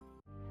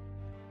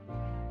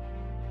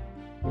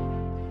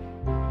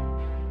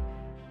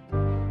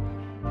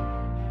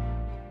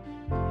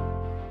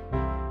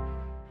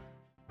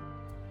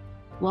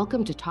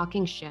Welcome to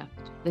Talking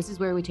Shift. This is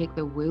where we take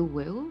the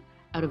woo-woo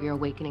out of your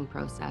awakening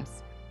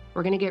process.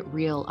 We're going to get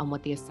real on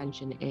what the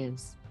ascension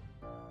is.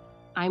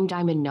 I'm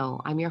Diamond No.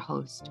 I'm your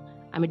host.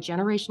 I'm a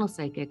generational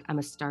psychic. I'm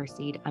a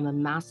starseed. I'm a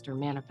master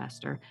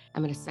manifester.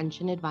 I'm an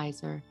ascension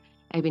advisor.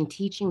 I've been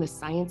teaching the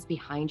science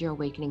behind your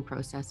awakening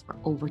process for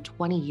over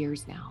 20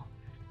 years now.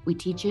 We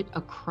teach it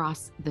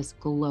across this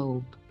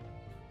globe.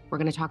 We're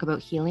going to talk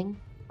about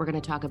healing. We're going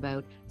to talk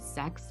about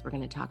sex. We're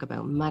going to talk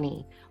about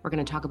money. We're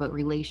going to talk about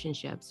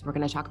relationships. We're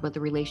going to talk about the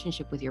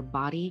relationship with your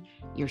body,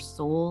 your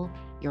soul,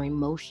 your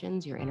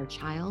emotions, your inner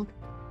child.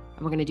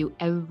 And we're going to do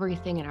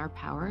everything in our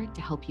power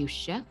to help you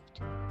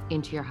shift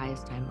into your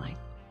highest timeline.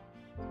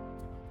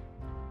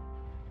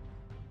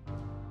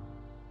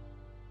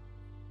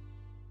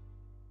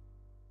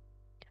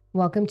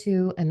 Welcome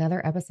to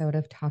another episode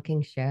of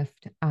Talking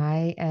Shift.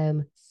 I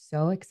am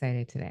so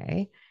excited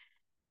today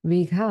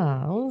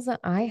because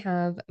I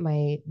have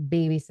my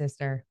baby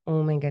sister.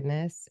 Oh my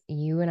goodness.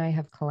 You and I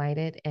have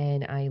collided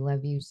and I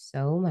love you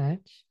so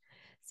much.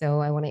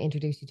 So I want to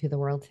introduce you to the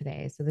world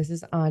today. So this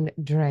is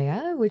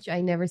Andrea, which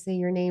I never say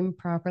your name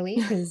properly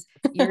because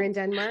you're in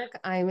Denmark,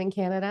 I'm in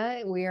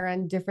Canada. We are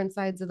on different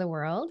sides of the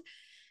world.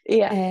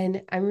 Yeah.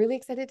 And I'm really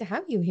excited to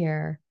have you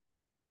here.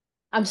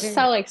 I'm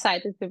so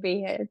excited to be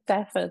here.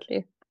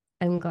 Definitely.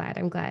 I'm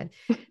glad.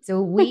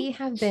 So we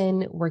have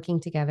been working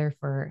together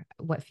for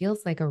what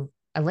feels like a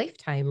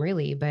lifetime,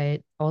 really,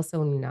 but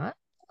also not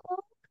long,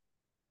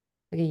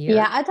 like a year.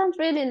 Yeah, I don't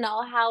really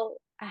know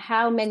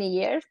how many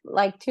years,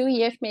 like 2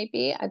 years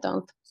maybe. I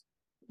don't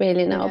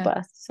really know,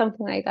 but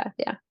something like that.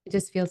 Yeah. It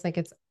just feels like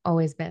it's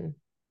always been.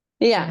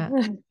 Yeah.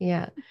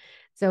 Yeah.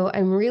 So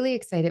I'm really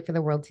excited for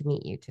the world to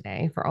meet you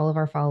today, for all of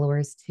our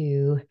followers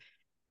to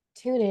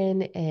tune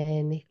in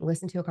and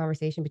listen to a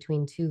conversation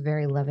between two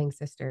very loving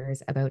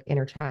sisters about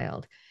inner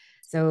child.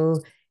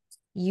 So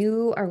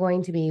you are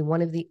going to be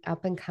one of the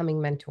up and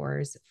coming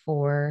mentors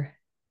for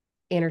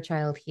inner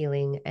child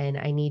healing, and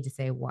I need to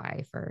say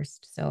why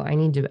first. So I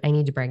need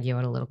to brag you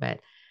out a little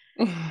bit.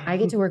 I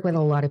get to work with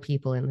a lot of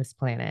people in this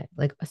planet,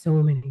 like so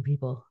many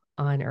people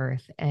on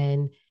earth,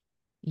 and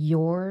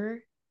your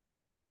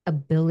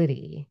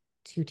ability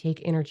to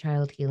take inner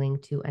child healing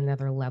to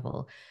another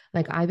level.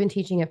 Like I've been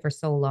teaching it for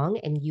so long,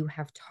 and you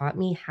have taught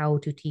me how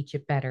to teach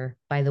it better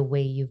by the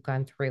way you've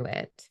gone through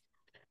it.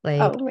 Oh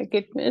Like my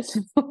goodness.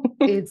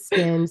 it's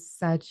been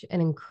such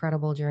an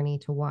incredible journey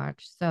to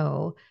watch.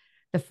 So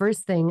the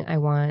first thing I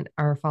want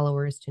our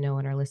followers to know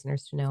and our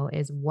listeners to know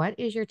is, what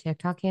is your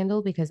TikTok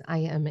handle? Because I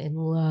am in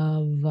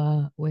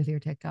love with your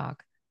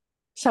TikTok.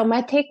 So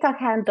my TikTok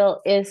handle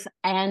is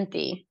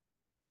Andy.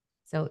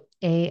 So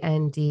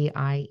Andie.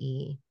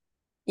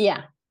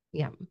 Yeah.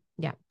 Yeah.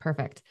 Yeah.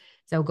 Perfect.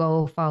 So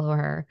go follow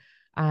her.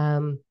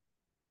 Um,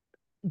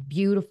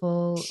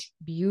 beautiful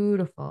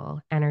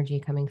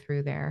energy coming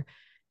through there.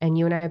 And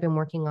you and I have been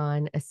working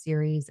on a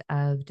series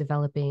of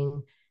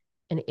developing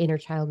an inner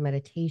child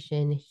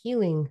meditation,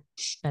 healing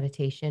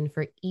meditation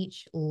for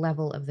each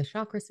level of the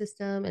chakra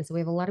system. And so we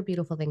have a lot of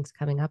beautiful things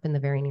coming up in the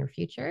very near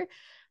future.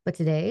 But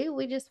today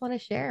we just want to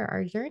share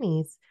our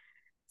journeys.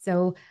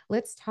 So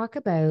let's talk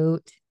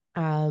about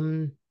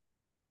um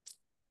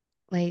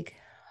like,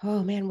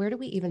 oh man, where do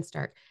we even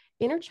start?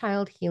 Inner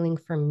child healing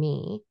for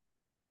me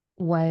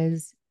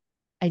was,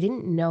 I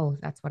didn't know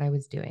that's what I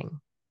was doing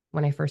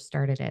when I first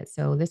started it.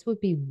 So this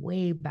would be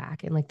way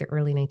back in like the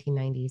early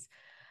 1990s,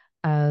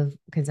 of,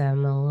 because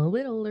I'm a little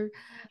bit older,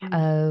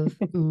 of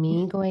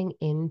me going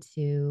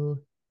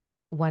into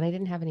one, I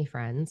didn't have any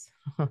friends.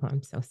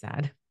 I'm so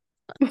sad.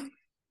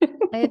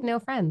 I had no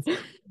friends.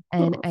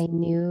 And I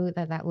knew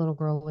that that little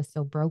girl was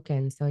so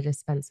broken. So I just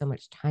spent so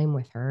much time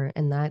with her.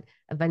 And that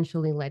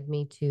eventually led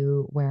me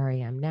to where I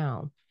am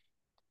now.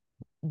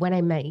 When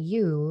I met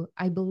you,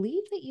 I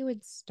believe that you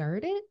had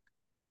started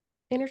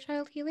inner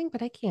child healing,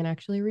 but I can't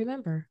actually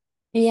remember.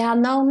 Yeah,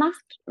 no,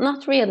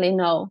 not really,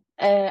 no.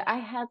 I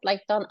had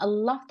like done a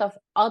lot of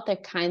other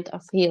kind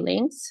of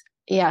healings.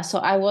 Yeah, so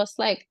I was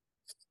like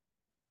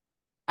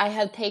I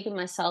had taken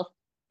myself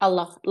a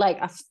lot, like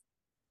a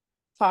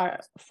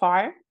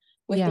far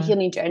with the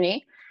healing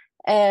journey.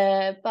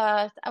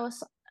 But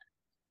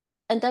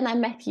and then I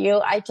met you.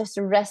 I just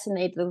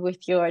resonated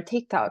with your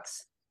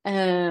TikToks.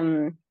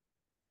 And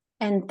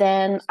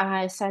then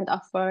I signed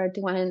up for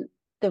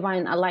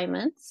divine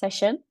alignment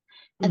session.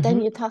 And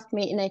then you taught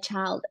me inner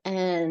child,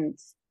 and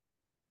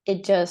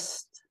it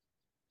just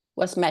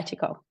was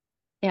magical.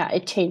 Yeah,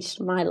 it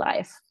changed my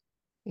life.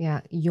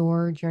 Yeah,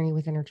 your journey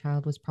with inner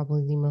child was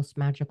probably the most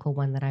magical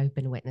one that I've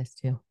been witness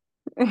to.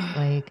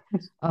 Like,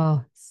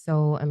 oh,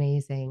 so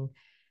amazing.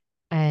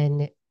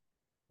 And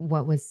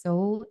what was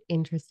so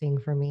interesting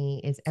for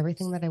me is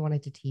everything that I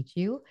wanted to teach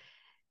you.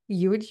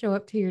 You would show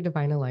up to your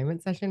divine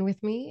alignment session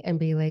with me and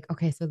be like,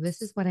 okay, so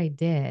this is what I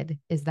did.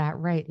 Is that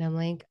right? And I'm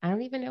like, I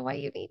don't even know why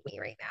you need me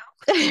right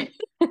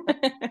now.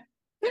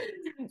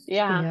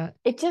 Yeah,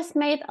 it just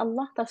made a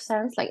lot of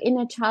sense. Like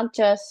inner child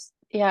just,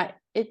 yeah,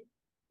 it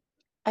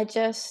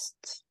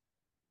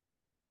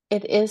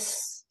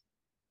is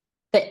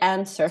the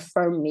answer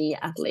for me,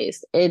 at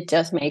least. It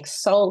just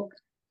makes so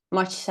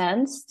much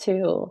sense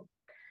to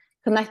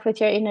connect with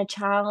your inner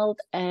child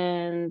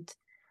and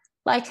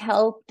like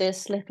help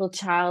this little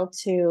child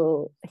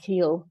to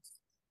heal.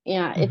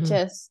 Yeah, it Mm-hmm.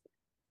 just,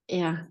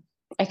 yeah,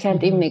 I can't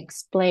Mm-hmm. even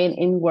explain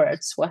in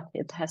words what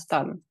it has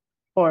done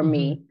for Mm-hmm.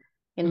 me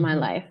in my Mm-hmm.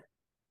 life.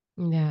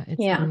 Yeah,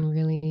 it's Yeah, been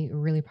really,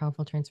 really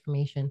powerful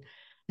transformation.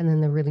 And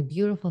then the really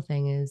beautiful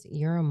thing is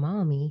you're a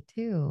mommy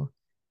too.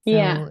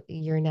 yeah, So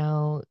you're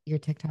now your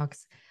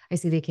TikToks. I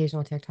see the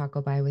occasional TikTok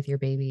go by with your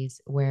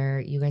babies where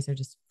you guys are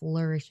just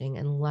flourishing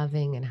and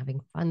loving and having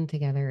fun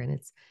together. And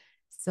it's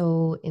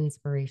so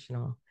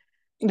inspirational.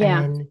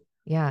 yeah, And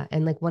yeah,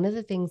 and like one of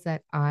the things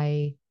that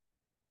I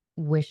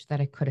wish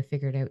that I could have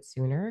figured out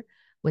sooner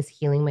was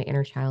healing my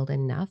inner child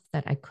enough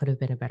that I could have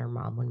been a better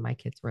mom when my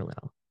kids were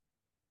little,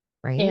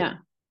 right? yeah,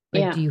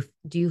 Like, yeah.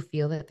 do you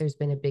feel that there's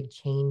been a big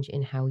change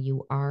in how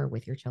you are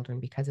with your children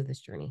because of this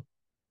journey?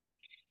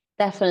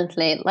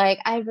 Definitely. Like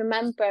I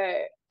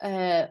remember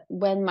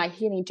when my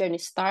healing journey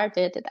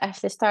started, it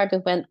actually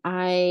started when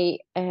I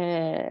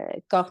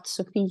got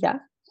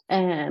Sophia,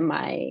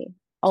 my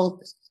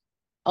old,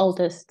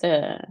 oldest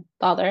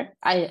daughter.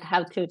 I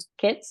have two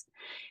kids.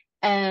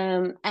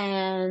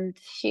 And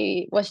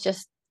she was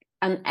just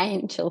an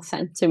angel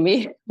sent to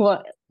me.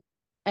 What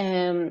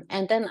and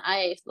then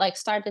I like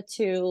started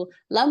to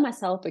love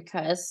myself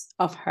because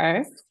of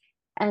her.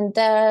 And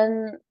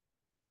then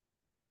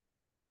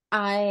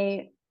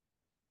I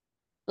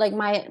like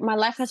my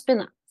life has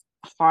been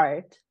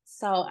hard.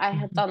 So I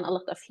had Mhm, done a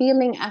lot of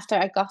healing after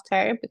I got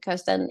her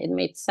because then it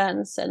made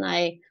sense and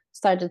I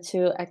started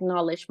to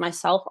acknowledge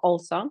myself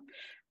also.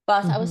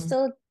 But I was mhm,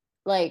 still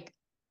like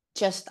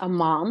just a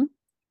mom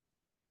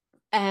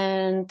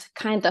and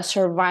kind of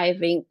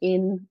surviving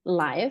in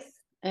life,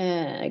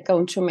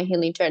 going through my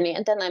healing journey.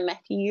 And then I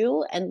met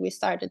you and we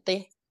started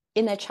the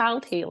inner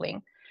child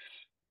healing.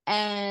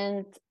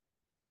 And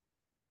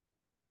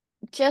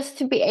just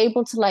to be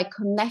able to like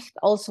connect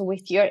also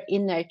with your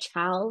inner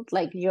child,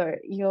 like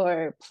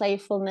your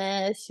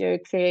playfulness, your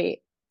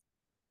creativity.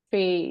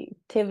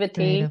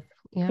 creative.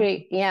 Yeah.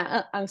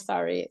 Yeah, I'm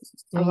sorry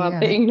No, you about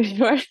got the it. English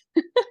word.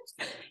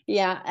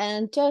 Yeah,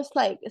 and just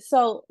like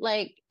so,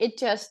 like it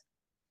just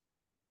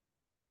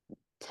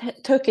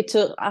took it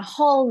to a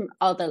whole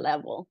other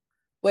level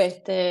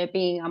with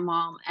being a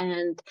mom.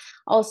 And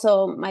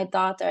also my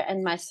daughter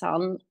and my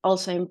son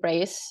also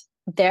embrace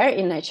their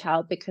inner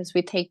child because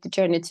we take the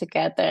journey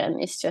together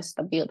and it's just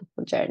a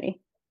beautiful journey.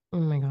 Oh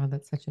my God,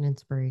 that's such an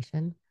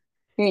inspiration.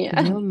 Could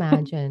Yeah. you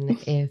imagine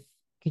if,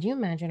 could you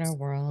imagine our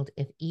world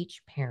if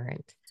each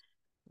parent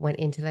went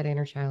into that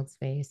inner child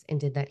space and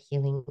did that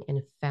healing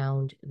and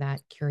found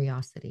that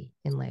curiosity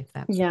in life,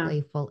 that Yeah,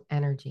 playful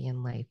energy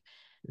in life,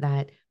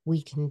 that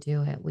we can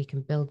do it, we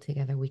can build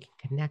together, we can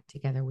connect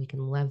together, we can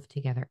love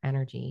together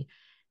energy,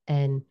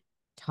 and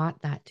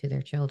taught that to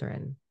their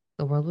children,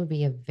 the world would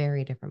be a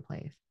very different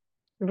place,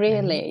 right?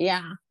 really.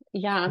 Yeah.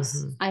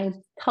 Yes, Mm-hmm. I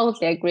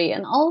totally agree.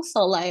 And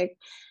also like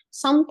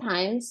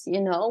sometimes,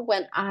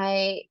 when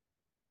I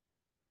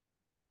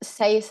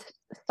say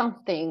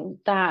something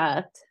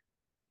that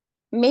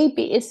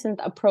maybe isn't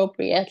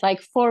appropriate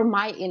like for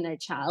my inner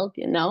child,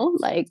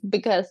 like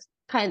because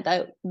kind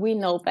of we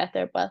know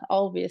better, but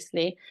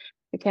obviously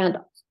we can't.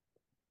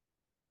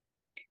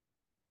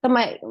 So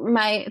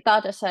my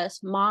daughter says,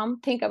 "Mom,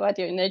 think about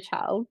your inner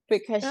child,"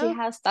 because she Oh,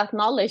 has that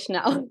knowledge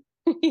now.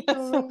 Yeah,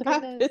 oh my so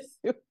that goodness. is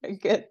super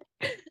good.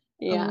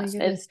 Oh my Yes,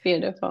 goodness. it's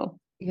beautiful.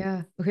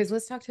 Yeah. Okay. So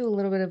let's talk to a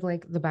little bit of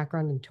like the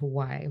background into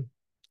why.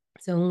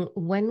 So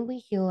when we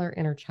heal our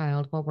inner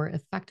child, what we're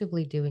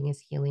effectively doing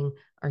is healing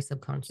our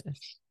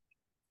subconscious.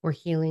 We're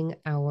healing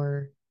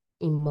our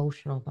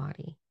emotional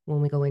body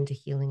when we go into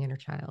healing inner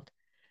child.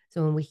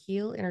 So when we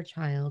heal inner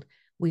child,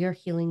 we are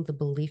healing the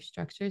belief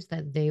structures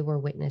that they were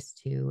witness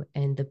to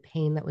and the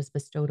pain that was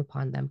bestowed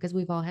upon them because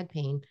we've all had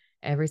pain,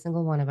 every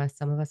single one of us,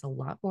 some of us a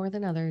lot more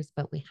than others,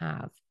 but we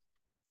have.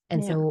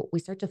 And Yeah, so we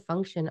start to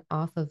function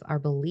off of our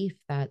belief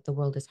that the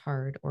world is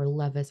hard or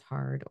love is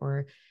hard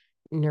or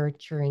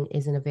nurturing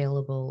isn't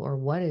available or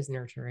what is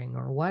nurturing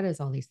or what is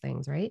all these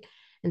things, right?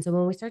 And so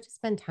when we start to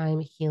spend time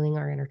healing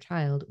our inner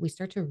child, we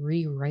start to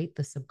rewrite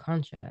the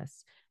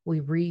subconscious. We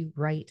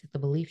rewrite the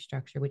belief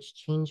structure, which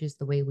changes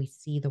the way we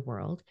see the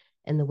world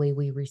and the way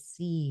we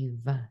receive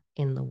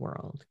in the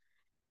world.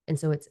 And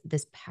so it's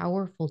this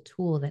powerful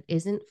tool that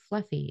isn't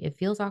fluffy. It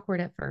feels awkward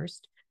at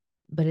first,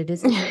 but it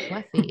isn't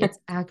fluffy. It's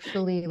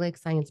actually like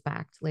science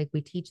backed. Like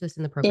we teach this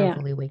in the program yeah,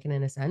 Fully Awaken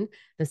and Ascend,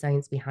 the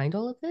science behind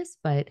all of this.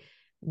 But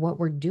what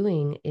we're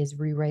doing is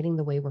rewriting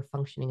the way we're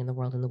functioning in the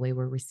world and the way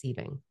we're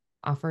receiving,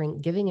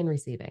 offering, giving, and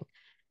receiving.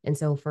 And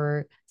so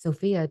for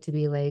Sophia to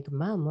be like,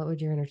 Mom, what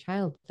would your inner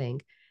child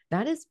think?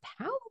 That is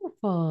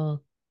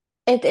powerful.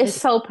 it is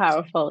Like so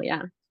powerful.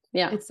 Yeah,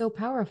 yeah, it's so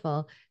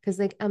powerful because,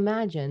 like,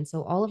 imagine.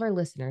 So, all of our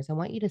listeners, I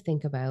want you to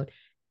think about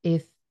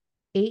if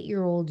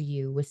 8-year-old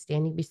you was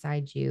standing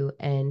beside you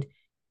and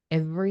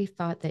every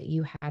thought that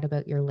you had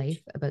about your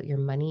life, about your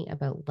money,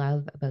 about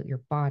love, about your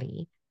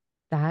body,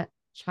 that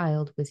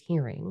child was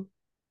hearing.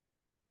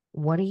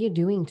 What are you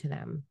doing to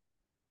them?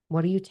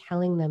 What are you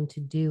telling them to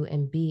do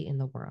and be in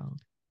the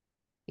world?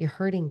 You're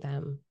hurting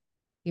them.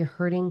 You're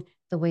hurting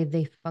the way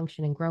they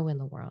function and grow in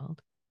the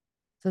world.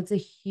 So it's a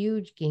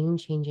huge game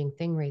changing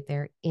thing right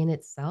there in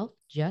itself,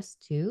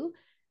 just to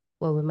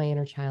what would my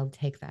inner child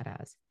take that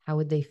as? How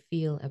would they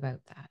feel about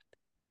that?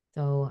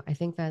 So I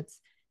think that's,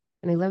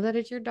 and I love that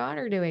it's your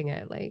daughter doing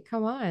it. Like,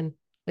 come on.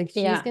 Like,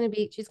 Yeah.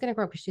 she's going to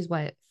grow up because she's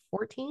what,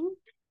 14?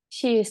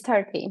 She is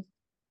 30.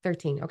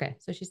 13. Okay.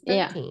 So she's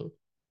Yeah. 13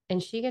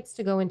 and she gets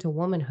to go into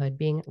womanhood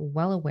being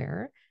well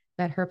aware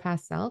that her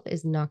past self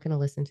is not going to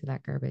listen to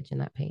that garbage and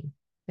that pain.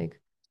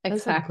 Like,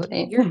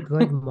 Exactly. you're a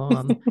good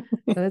mom.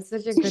 So that's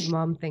such a good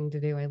mom thing to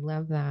do. I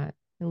love that.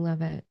 I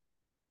love it.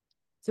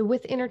 So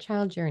with inner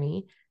child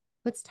journey,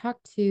 let's talk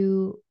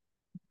to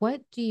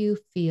what do you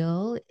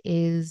feel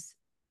is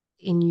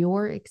in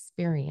your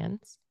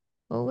experience,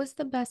 what was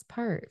the best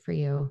part for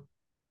you?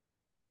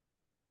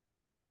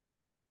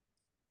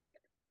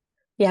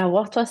 Yeah,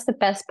 what was the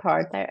best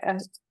part?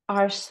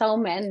 Are so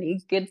many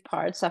good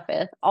parts of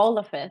it, all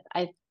of it.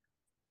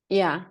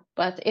 Yeah,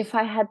 but if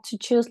I had to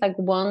choose like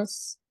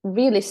one's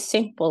really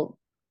simple,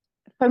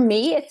 for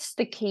me, it's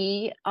the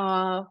key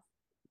of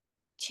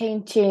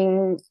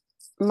changing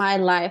my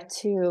life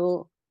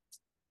to,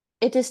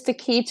 it is the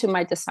key to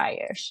my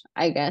desires,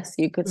 I guess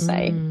you could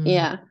say. Mm,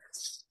 Yeah.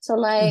 So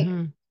like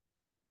mm-hmm,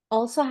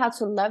 also how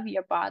to love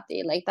your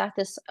body. Like that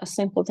is a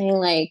simple thing.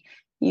 Like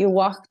you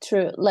walk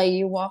through, like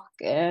you walk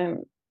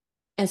and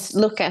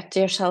look at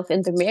yourself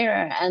in the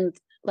mirror, and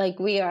like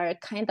we are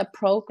kind of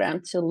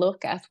programmed to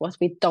look at what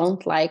we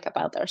don't like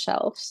about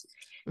ourselves.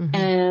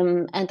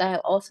 mm-hmm, And I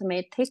also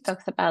made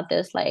TikToks about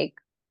this, like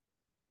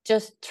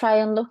just try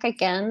and look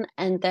again,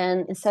 and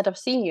then instead of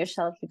seeing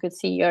yourself, you could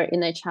see your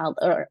inner child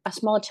or a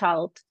small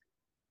child.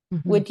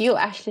 mm-hmm, Would you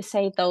actually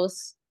say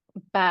those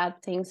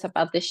bad things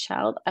about this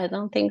child? I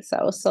don't think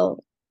so.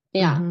 So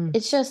yeah, mm-hmm.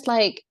 it's just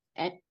like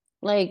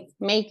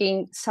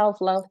making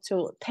self-love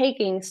to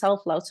taking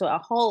self-love to a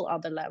whole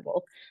other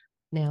level.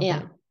 Nailed Yeah.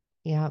 it.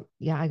 Yeah.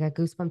 Yeah. I got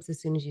goosebumps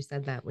as soon as you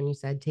said that. When you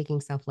said taking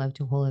self love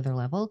to a whole other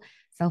level,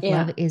 self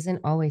love Yeah.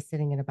 isn't always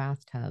sitting in a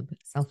bathtub.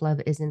 Self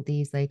love isn't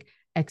these like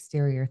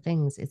exterior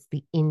things, it's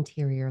the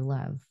interior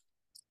love.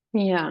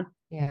 Yeah.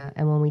 Yeah.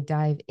 And when we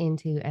dive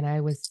into, and I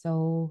was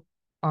so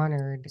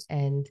honored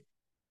and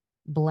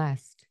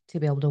blessed to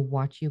be able to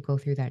watch you go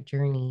through that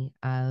journey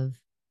of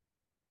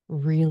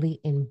really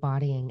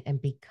embodying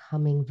and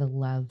becoming the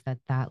love that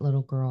that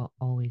little girl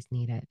always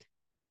needed.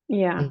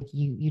 Yeah. Like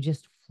you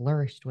just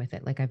flourished with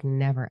it like I've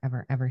never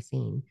ever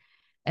seen.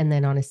 And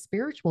then on a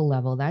spiritual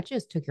level, that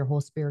just took your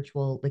whole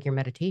spiritual, like your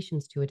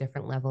meditations to a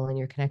different level and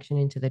your connection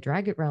into the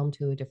dragon realm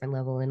to a different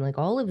level. And like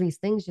all of these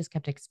things just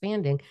kept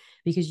expanding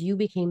because you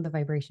became the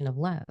vibration of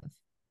love.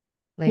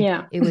 Like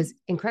Yeah. it was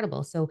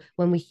incredible. So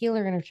when we heal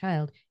our inner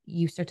child,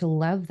 you start to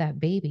love that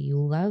baby, you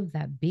love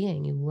that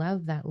being, you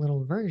love that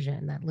little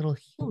version, that little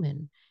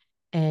human,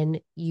 and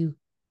you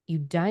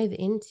dive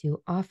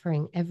into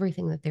offering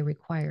everything that they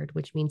required,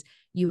 which means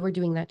you were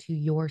doing that to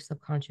your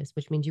subconscious,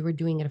 which means you were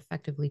doing it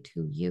effectively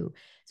to you.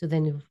 So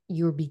then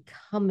you're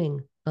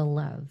becoming the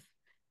love,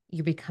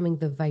 you're becoming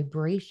the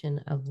vibration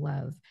of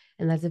love,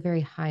 and that's a very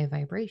high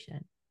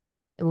vibration.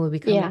 And when we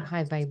become that Yeah.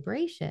 high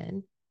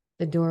vibration,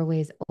 the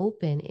doorways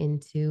open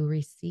into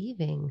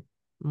receiving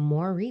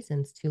more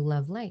reasons to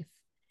love life,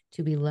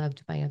 to be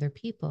loved by other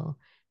people,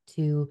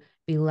 to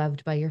be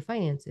loved by your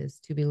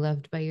finances, to be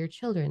loved by your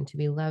children, to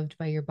be loved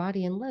by your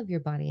body and love your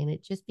body. And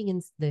it just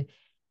begins the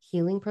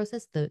healing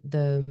process,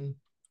 the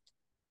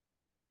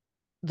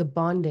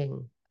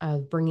bonding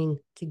of bringing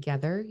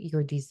together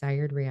your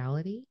desired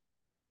reality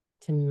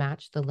to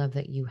match the love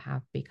that you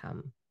have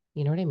become.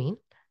 You know what I mean?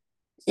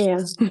 Yeah.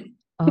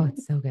 Oh,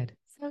 it's so good.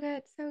 So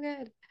good. So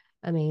good.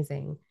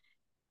 Amazing.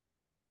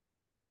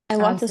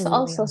 And what is Absolutely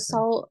also awesome.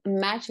 so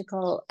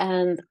magical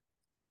and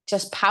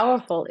just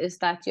powerful is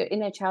that your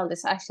inner child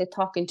is actually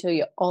talking to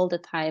you all the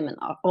time and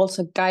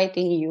also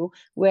guiding you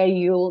where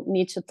you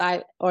need to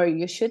dive or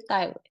you should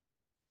dive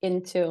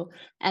into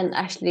and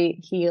actually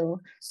heal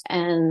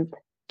and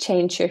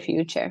change your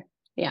future.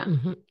 Yeah.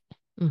 Mm-hmm.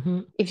 Mm-hmm.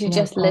 If you Yeah.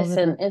 just All the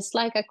listen, time. it's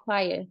like a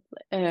quiet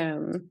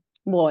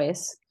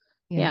voice.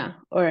 Yeah. Yeah.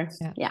 Or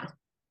Yeah. yeah.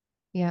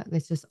 Yeah.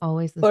 It's just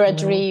always Or this a little.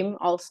 dream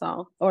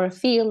also. Or a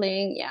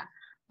feeling. Yeah.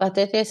 But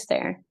it is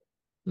there.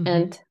 Mm-hmm.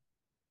 And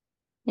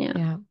yeah.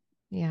 Yeah.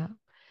 Yeah.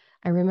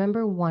 I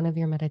remember one of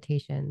your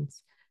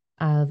meditations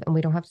of, and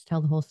we don't have to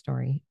tell the whole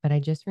story, but I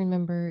just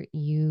remember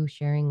you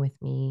sharing with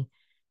me,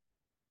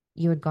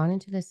 you had gone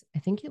into this, I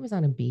think it was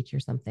on a beach or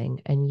something,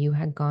 and you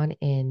had gone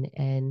in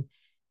and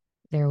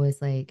there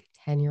was like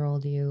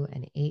 10-year-old you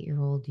and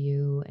 8-year-old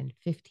you and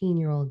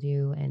 15-year-old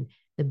you and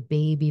the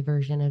baby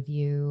version of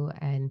you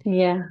and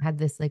Yeah. had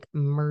this like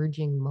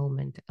merging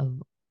moment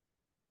of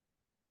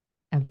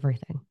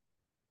everything.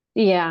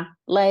 Yeah,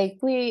 like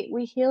we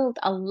healed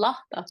a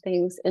lot of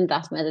things in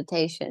that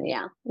meditation.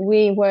 Yeah,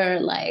 we were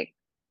like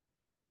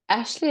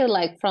actually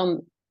like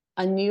from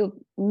a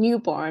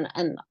newborn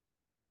and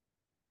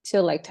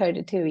till like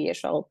 32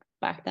 years old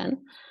back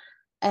then.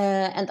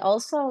 And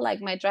also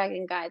like my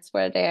dragon guides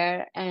were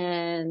there,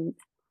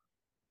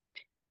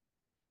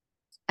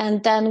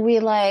 And then we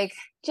like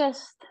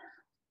just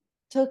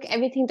took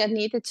everything that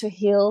needed to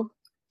heal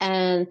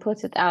and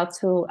put it out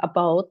to a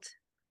boat.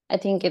 I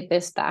think it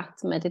is that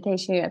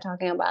meditation you're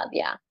talking about.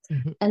 Yeah.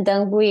 Mm-hmm. And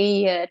then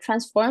we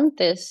transformed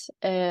this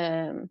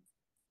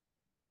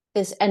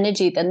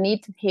energy that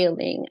needed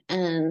healing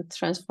and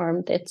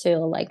transformed it to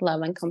like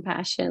love and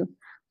compassion,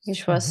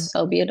 which was Mm-hmm.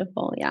 so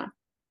beautiful. Yeah.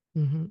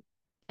 Mm-hmm.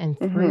 And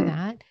through Mm-hmm.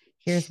 that,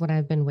 here's what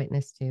I've been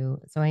witness to.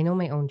 So I know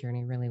my own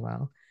journey really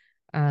well,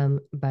 but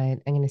I'm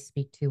going to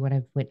speak to what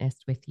I've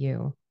witnessed with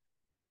you.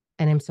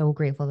 And I'm so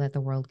grateful that the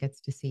world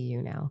gets to see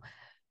you now.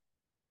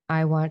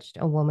 I watched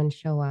a woman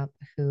show up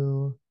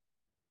who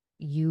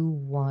you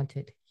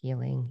wanted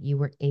healing, you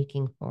were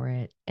aching for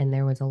it, and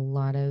there was a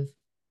lot of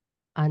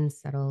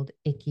unsettled,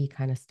 icky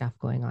kind of stuff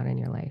going on in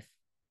your life.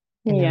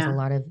 And there was a Yeah.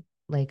 lot of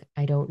like,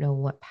 I don't know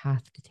what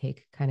path to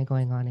take kind of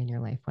going on in your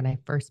life when I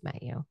first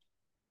met you.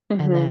 And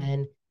Mm-hmm.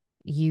 then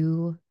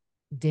you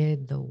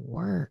did the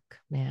work,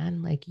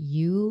 man. Like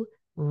you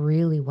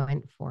really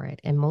went for it.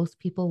 And most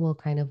people will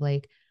kind of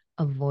like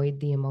avoid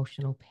the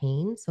emotional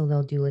pain. So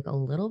they'll do like a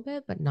little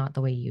bit, but not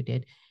the way you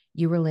did.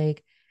 You were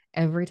like,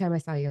 every time I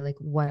saw you, like,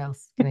 what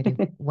else can I do?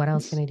 What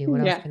else can I do?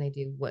 What else Yeah. can I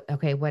do? What,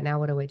 okay, what now?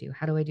 What do I do?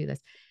 How do I do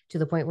this? To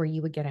the point where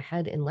you would get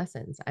ahead in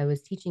lessons. I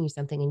was teaching you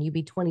something and you'd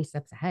be 20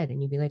 steps ahead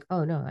and you'd be like,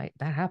 oh no,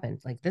 that happened.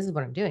 Like, this is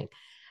what I'm doing.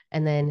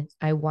 And then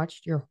I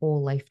watched your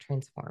whole life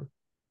transform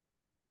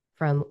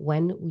from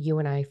when you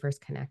and I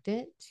first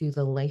connected to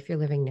the life you're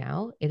living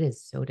now. It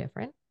is so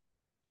different,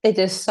 It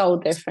is so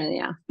different.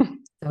 Yeah.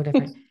 so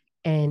different.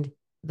 And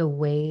the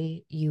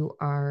way you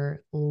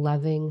are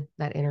loving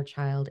that inner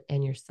child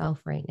and yourself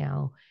right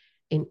now,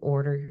 in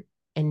order,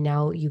 and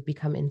now you've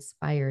become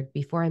inspired.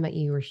 Before I met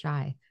you, you were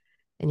shy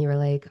and you were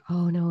like,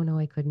 oh, no, no,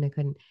 I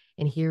couldn't.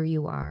 And here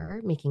you are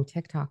making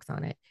TikToks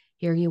on it.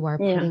 Here you are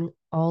Yeah. putting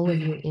all of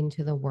you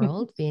into the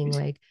world, being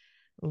like,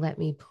 let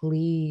me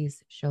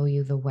please show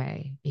you the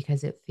way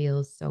because it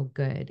feels so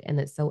good. And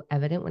it's so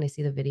evident when I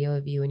see the video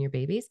of you and your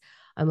babies.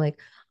 I'm like,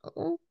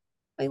 oh,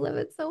 I love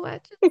it so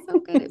much. It's so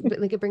good.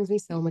 Like it brings me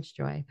so much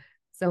joy.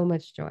 So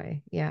much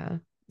joy. Yeah.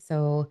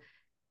 So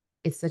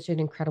it's such an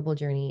incredible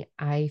journey.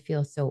 I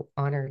feel so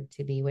honored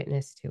to be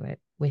witness to it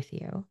with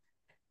you.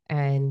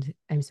 And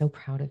I'm so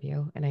proud of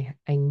you. And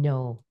I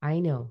know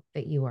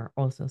that you are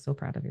also so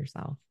proud of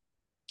yourself.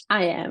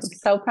 I am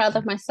so proud Yeah.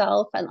 of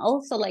myself. And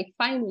also, like,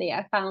 finally,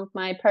 I found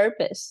my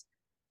purpose.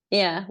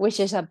 Yeah, which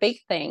is a big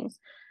thing.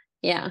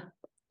 Yeah.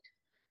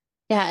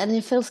 Yeah. And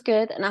it feels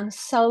good. And I'm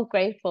so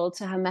grateful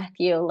to have met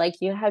you. Like,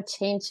 you have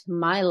changed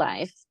my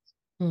life.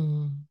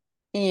 Mm.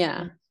 I'm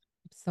Yeah.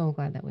 so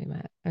glad that we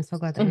met. I'm so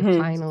glad that we Hmm.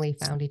 finally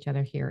found each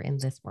other here in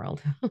this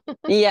world,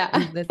 Yeah.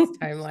 in this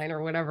timeline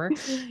or whatever.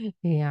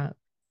 Yeah.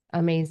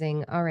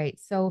 Amazing. All right.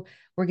 So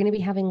we're going to be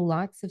having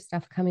lots of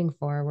stuff coming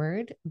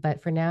forward.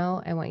 But for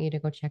now, I want you to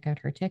go check out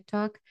her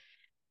TikTok.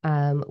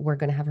 We're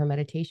going to have her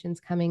meditations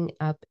coming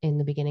up in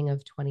the beginning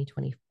of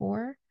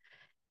 2024,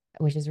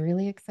 which is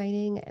really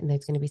exciting. And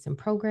there's going to be some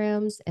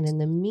programs. And in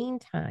the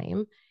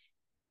meantime,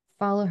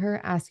 follow her,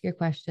 ask your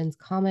questions,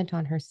 comment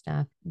on her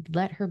stuff,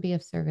 let her be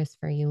of service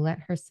for you, let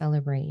her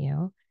celebrate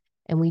you.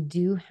 And we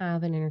do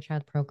have an inner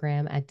child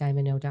program at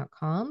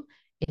diamondno.com.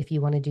 If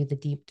you want to do the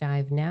deep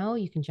dive now,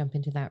 you can jump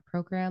into that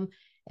program.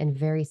 And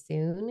very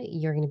soon,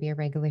 you're going to be a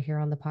regular here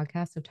on the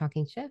podcast of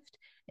Talking Shift.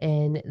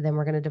 And then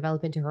we're going to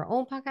develop into her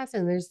own podcast.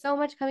 And there's so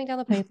much coming down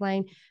the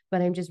pipeline.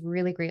 But I'm just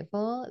really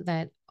grateful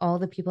that all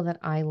the people that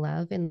I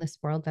love in this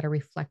world that are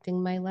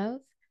reflecting my love.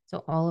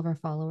 So, all of our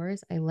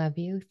followers, I love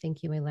you.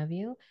 Thank you. I love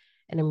you.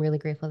 And I'm really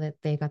grateful that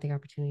they got the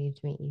opportunity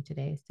to meet you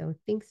today. So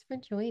thanks for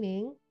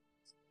joining.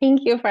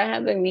 Thank you for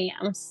having me.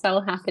 I'm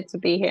so happy to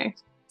be here.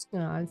 Oh,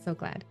 I'm so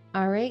glad.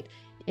 All right.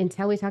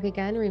 Until we talk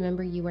again,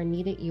 remember you are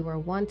needed, you are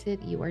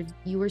wanted,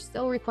 you are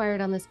so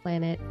required on this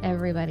planet,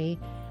 everybody.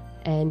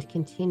 And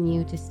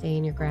continue to stay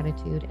in your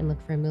gratitude and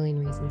look for a million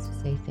reasons to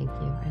say thank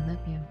you. I love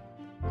you.